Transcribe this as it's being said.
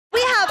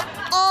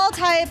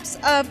types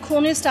of cool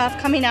new stuff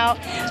coming out.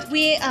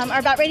 We are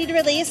about ready to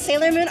release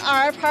Sailor Moon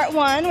R Part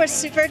 1. We're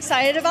super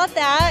excited about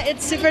that.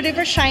 It's super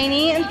duper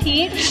shiny and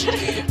peach.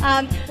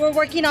 We're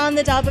working on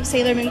the dub of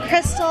Sailor Moon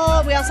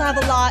Crystal. We also have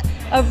a lot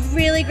of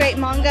really great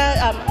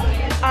manga.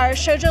 Our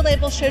shoujo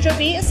label, Shoujo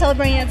Beat, is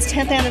celebrating its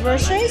 10th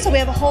anniversary, so we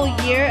have a whole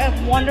year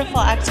of wonderful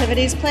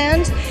activities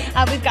planned.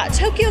 We've got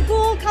Tokyo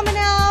Ghoul coming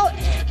out.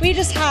 We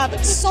just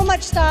have so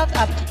much stuff.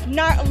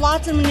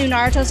 Lots of new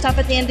Naruto stuff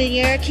at the end of the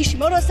year.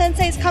 Kishimoto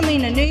Sensei is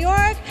coming to New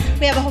York.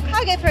 We have a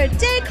Hokage for a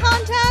Day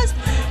contest.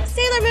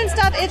 Sailor Moon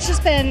stuff, it's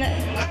just been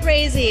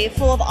crazy,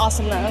 full of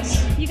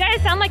awesomeness. You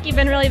guys sound like you've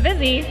been really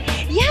busy.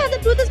 Yeah, the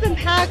booth has been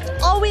packed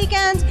all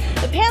weekend.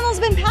 The panel's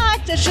been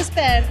packed. It's just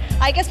been,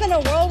 it's been a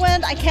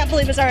whirlwind. I can't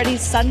believe it's already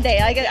Sunday.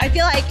 I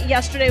feel like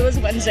yesterday was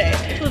Wednesday.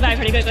 It flew by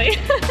pretty quickly.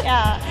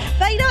 Yeah,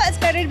 but it's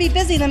better to be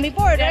busy than be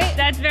bored, right?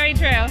 That's very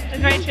true. That's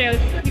very true.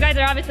 You guys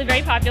are obviously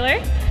very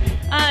popular.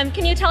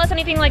 Can you tell us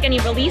anything, like any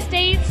release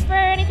dates for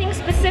anything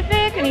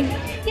specific?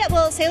 Yeah,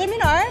 well, Sailor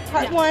Moon R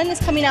Part 1 is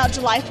coming out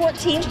July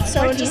 14th,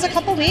 so in just a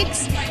couple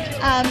weeks.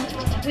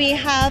 We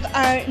have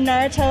our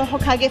Naruto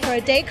Hokage for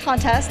a Day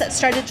contest that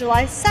started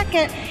July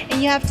 2nd,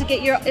 and you have to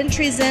get your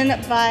entries in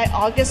by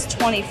August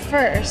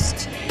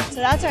 21st. So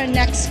that's our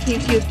next few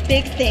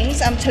big things.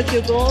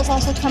 Tokyo Ghoul is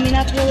also coming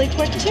up really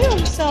quick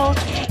too. So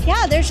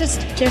yeah,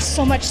 there's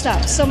so much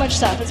stuff.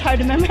 It's hard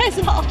to memorize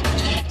it all.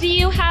 Do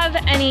you have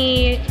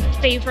any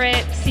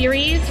favorite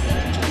series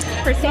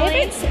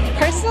personally?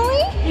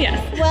 Personally?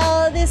 Yes.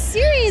 Well, the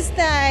series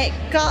that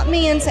got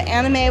me into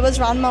anime was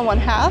Ranma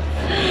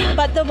 1/2,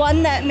 but the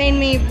one that made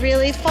me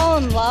really fall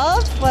in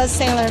love was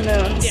Sailor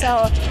Moon.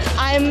 Yeah. So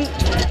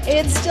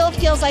it still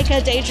feels like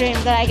a daydream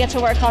that I get to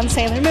work on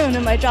Sailor Moon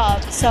in my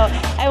job. So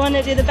I want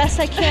to do the best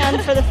I can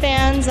for the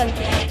fans and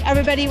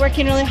everybody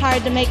working really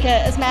hard to make it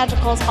as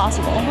magical as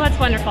possible. Well, that's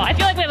wonderful. I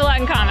feel like we have a lot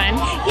in common.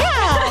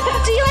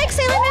 Yeah. Do you like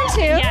Sailor Moon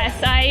too?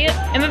 Yes, I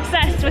am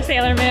obsessed with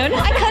Sailor Moon.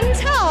 I couldn't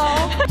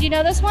tell. Do you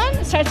know this one?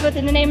 It starts with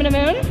In the Name of the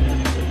Moon.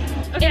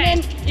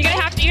 Okay. You're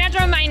gonna have to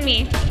remind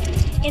me.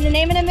 In the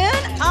name of the moon,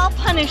 I'll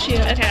punish you.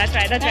 Okay, that's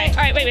right. All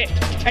right, wait.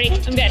 Ready?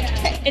 I'm good.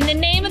 In the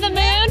name of the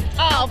moon,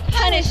 I'll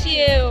punish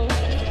you.